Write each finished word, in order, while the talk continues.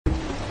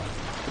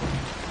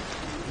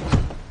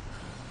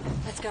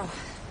go.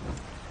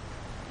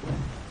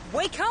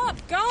 Wake up!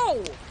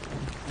 Go!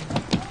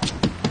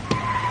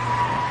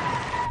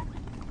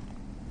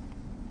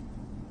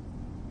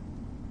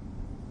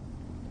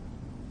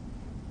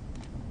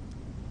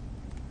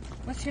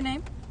 What's your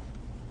name?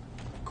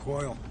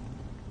 Coyle.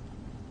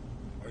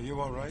 Are you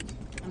all right?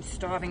 I'm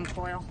starving,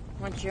 Coyle.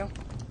 Aren't you?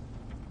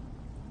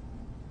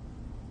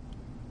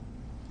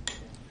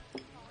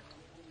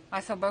 I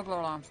saw burglar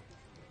alarms.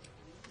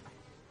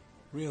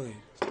 Really?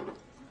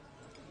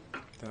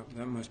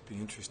 That must be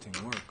interesting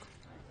work.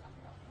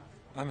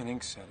 I'm an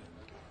ink setter.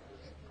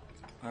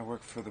 I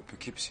work for the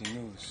Poughkeepsie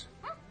News.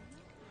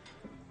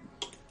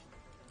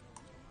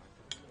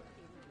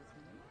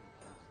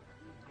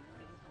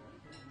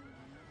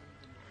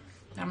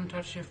 Haven't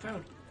touched your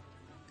food.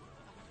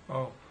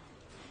 Oh.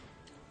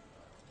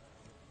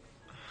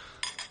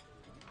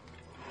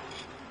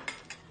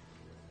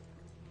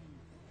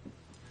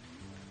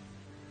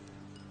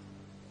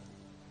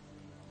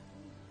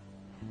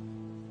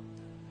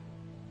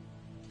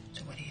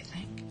 So what do you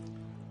think?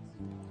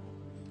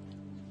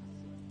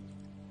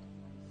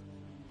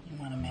 You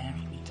want to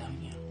marry me,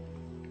 don't you?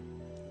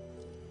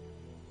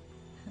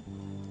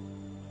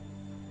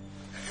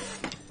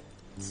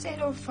 It's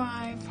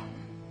 8:05.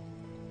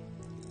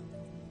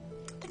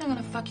 I think I'm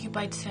gonna fuck you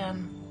by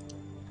 10.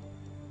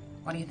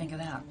 What do you think of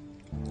that?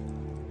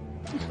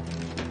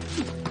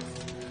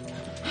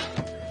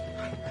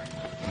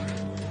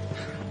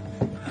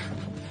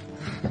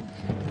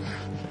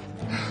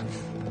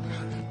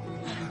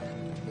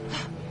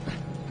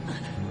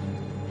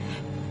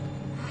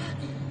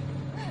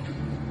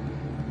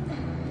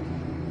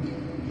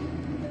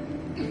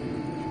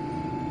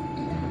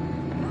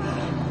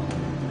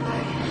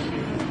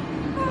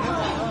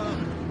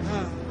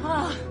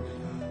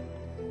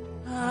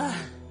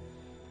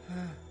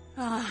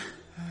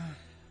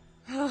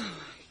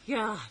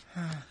 God.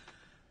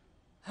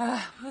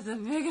 We're the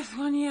biggest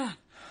one yet.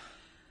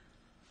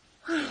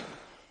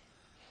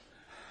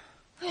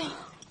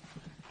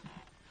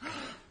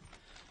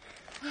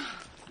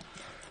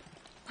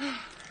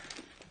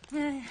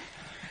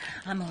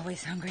 I'm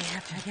always hungry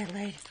after I get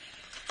laid.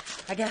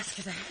 I guess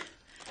because I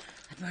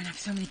burn up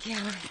so many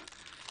calories.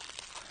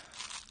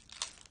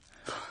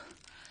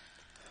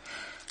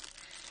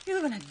 You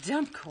live in a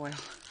dump, Coyle.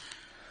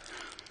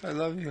 I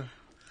love you.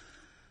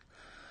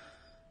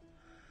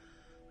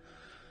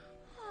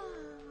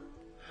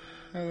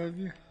 I love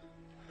you.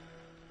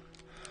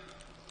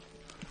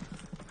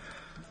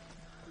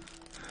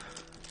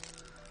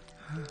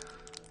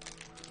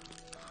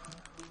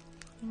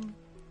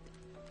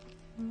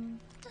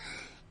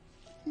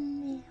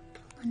 Nibble,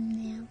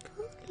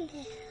 nibble,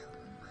 little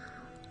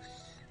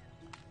mouse.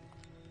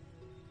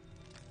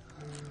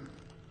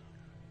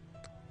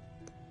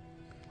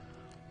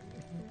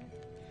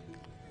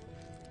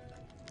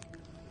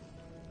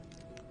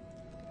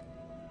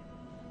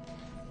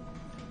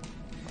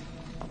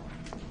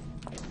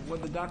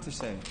 What'd the doctor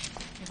say?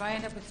 If I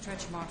end up with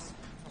stretch marks,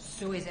 I'll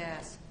sue his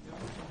ass.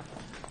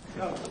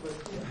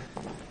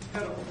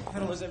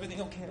 Petal, is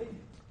everything okay?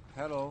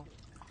 Petal.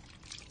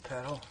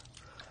 Petal,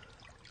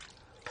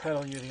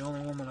 you're the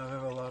only woman I've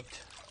ever loved.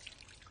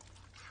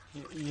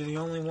 You're the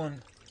only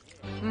one.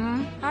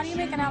 Mm-hmm. How do you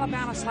make an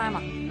Alabama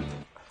slammer?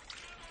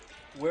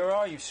 Where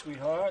are you,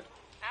 sweetheart?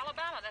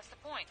 Alabama, that's the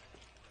point.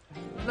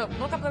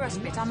 Look up the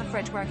recipe. It's on the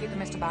fridge where I keep the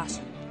Mr. Boss.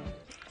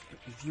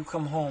 If you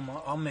come home,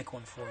 I'll make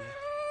one for you.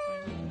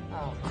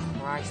 Oh,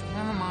 Christ.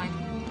 Never mind.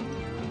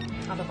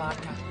 Have a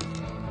vodka.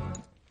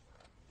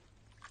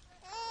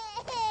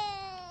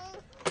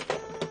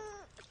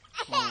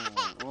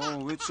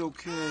 Oh, it's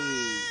okay,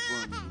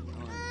 Bunny.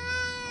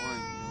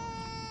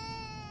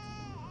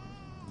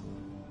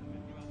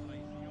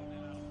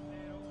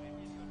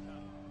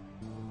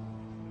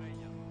 I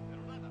know.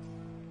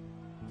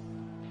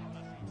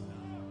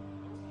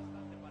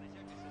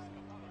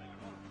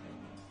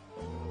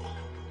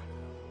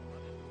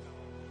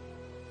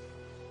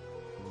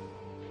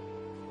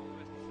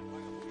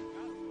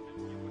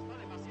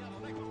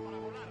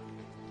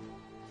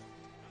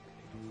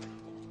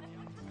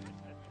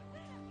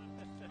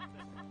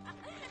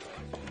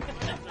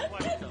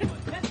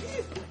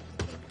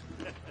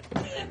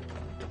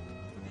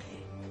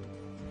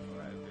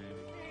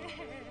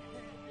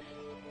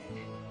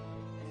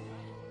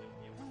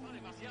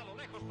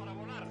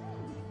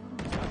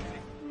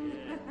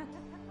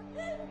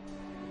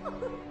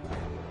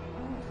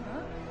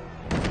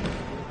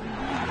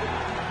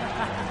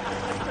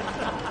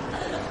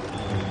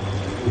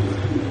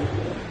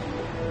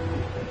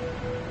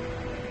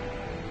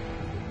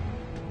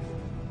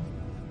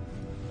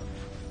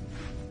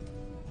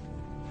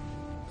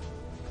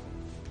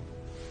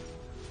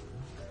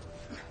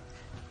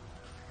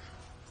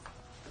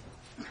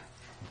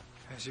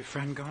 Has your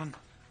friend gone?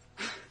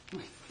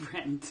 My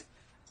friend.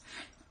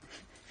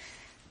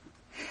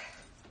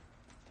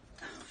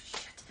 Oh,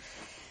 shit.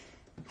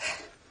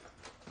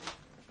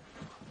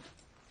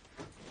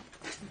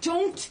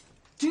 Don't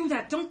do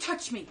that. Don't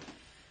touch me.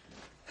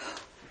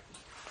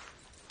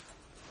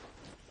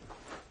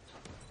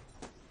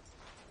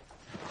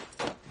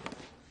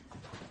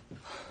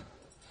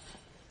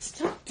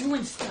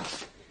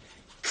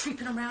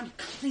 around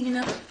cleaning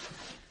up.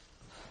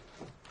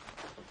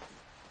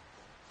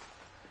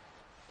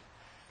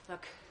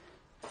 Look,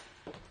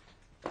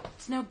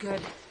 it's no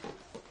good.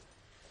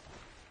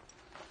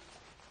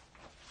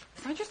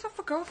 Find yourself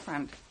a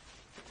girlfriend.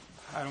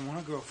 I don't want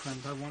a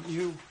girlfriend. I want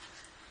you.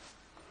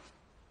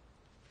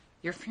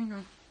 Your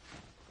funeral.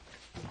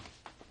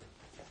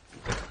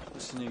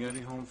 Listen, you gotta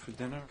be home for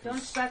dinner. Don't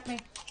expect me.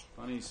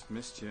 Bunny's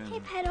missed you. Hey,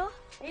 Petal.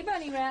 Hey,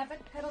 Bunny Rabbit.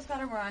 Petal's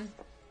gotta run.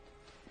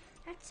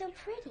 That's so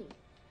pretty.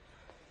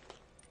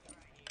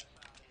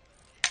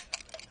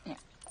 Yeah.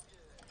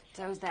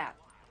 So's that.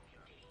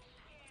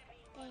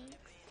 Thanks.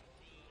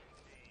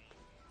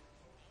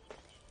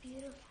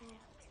 Beautiful.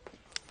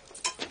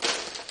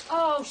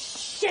 Oh,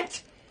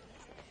 shit!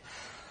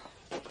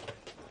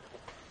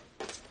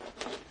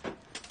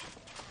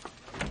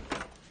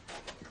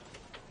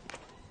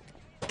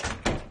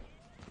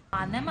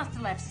 They must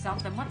have left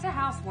something. What's a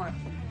house worth?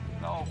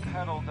 No,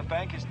 Petal, the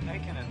bank has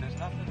taken it. There's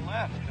nothing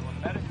left. There were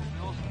medical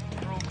bills and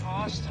funeral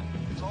costs, and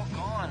it's all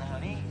gone,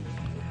 honey.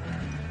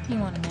 You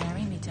want to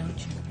marry me, don't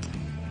you?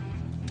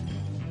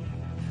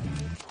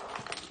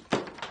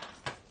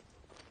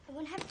 I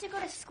won't have to go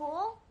to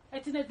school?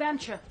 It's an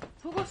adventure.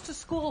 Who goes to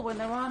school when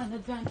they're on an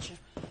adventure?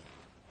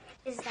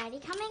 Is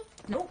Daddy coming?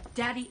 Nope,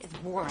 Daddy is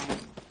boring.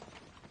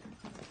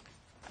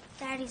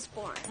 Daddy's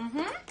boring.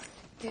 Mm-hmm.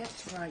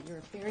 That's right. You're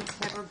a very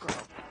clever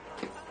girl.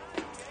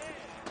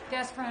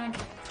 Yes, Frank.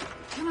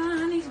 Come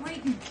on, he's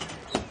waiting.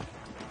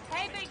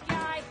 Hey, big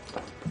guy.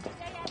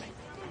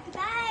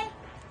 Goodbye.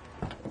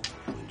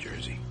 New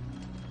Jersey.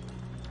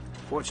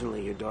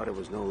 Fortunately, your daughter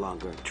was no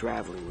longer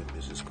traveling with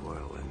Mrs.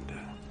 Coyle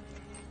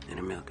and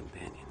her male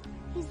companion.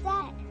 Who's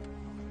that?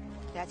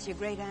 That's your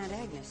great Aunt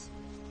Agnes.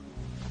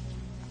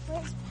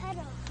 Where's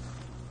Petal?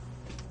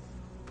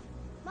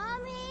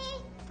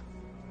 Mommy!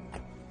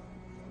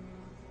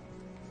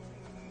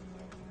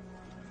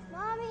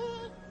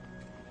 Mommy!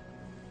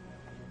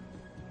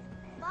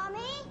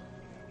 Mommy?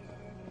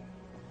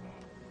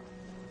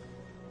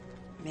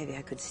 Maybe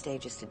I could stay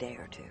just a day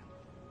or two.